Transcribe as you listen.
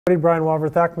Brian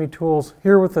Walworth, Acme Tools,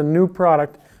 here with a new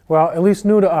product, well, at least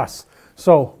new to us.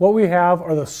 So what we have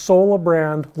are the Sola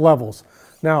brand levels.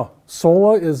 Now,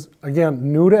 Sola is,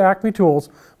 again, new to Acme Tools,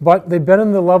 but they've been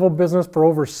in the level business for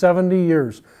over 70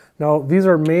 years. Now, these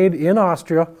are made in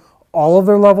Austria. All of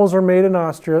their levels are made in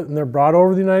Austria, and they're brought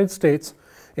over to the United States.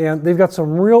 And they've got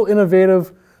some real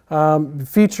innovative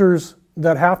features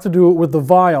that have to do with the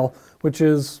vial, which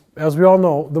is, as we all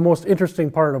know, the most interesting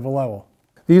part of a level.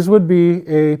 These would be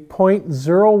a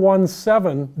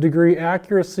 0.017 degree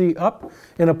accuracy up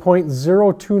and a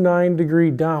 0.029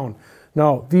 degree down.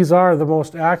 Now, these are the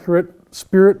most accurate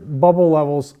spirit bubble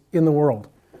levels in the world.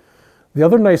 The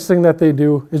other nice thing that they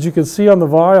do, as you can see on the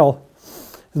vial,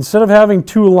 instead of having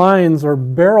two lines or a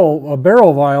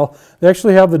barrel vial, they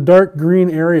actually have the dark green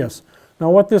areas. Now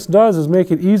what this does is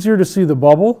make it easier to see the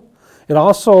bubble. It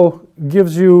also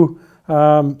gives you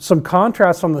some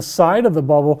contrast on the side of the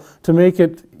bubble to make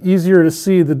it easier to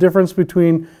see the difference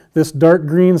between this dark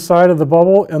green side of the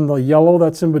bubble and the yellow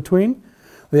that's in between.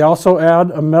 They also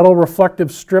add a metal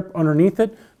reflective strip underneath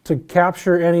it to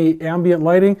capture any ambient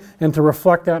lighting and to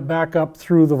reflect that back up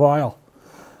through the vial.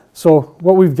 So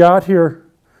what we've got here,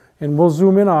 and we'll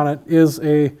zoom in on it, is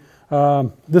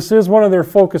this is one of their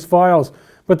focus vials,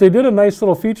 but they did a nice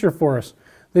little feature for us.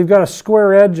 They've got a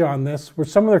square edge on this, where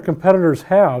some of their competitors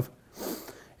have,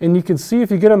 and you can see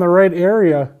if you get in the right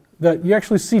area that you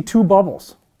actually see two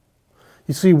bubbles.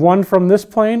 You see one from this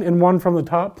plane and one from the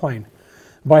top plane.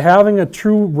 By having a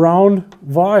true round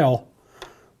vial,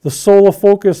 the Sola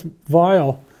Focus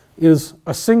vial is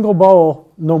a single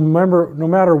bubble no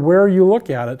matter where you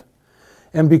look at it.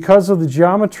 And because of the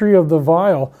geometry of the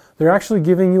vial, they're actually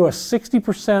giving you a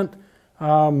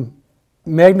 60%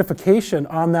 magnification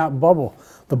on that bubble.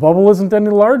 The bubble isn't any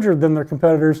larger than their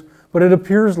competitors, but it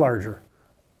appears larger.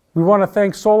 We want to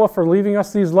thank Sola for leaving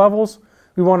us these levels.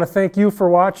 We want to thank you for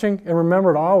watching, and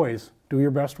remember to always do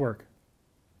your best work.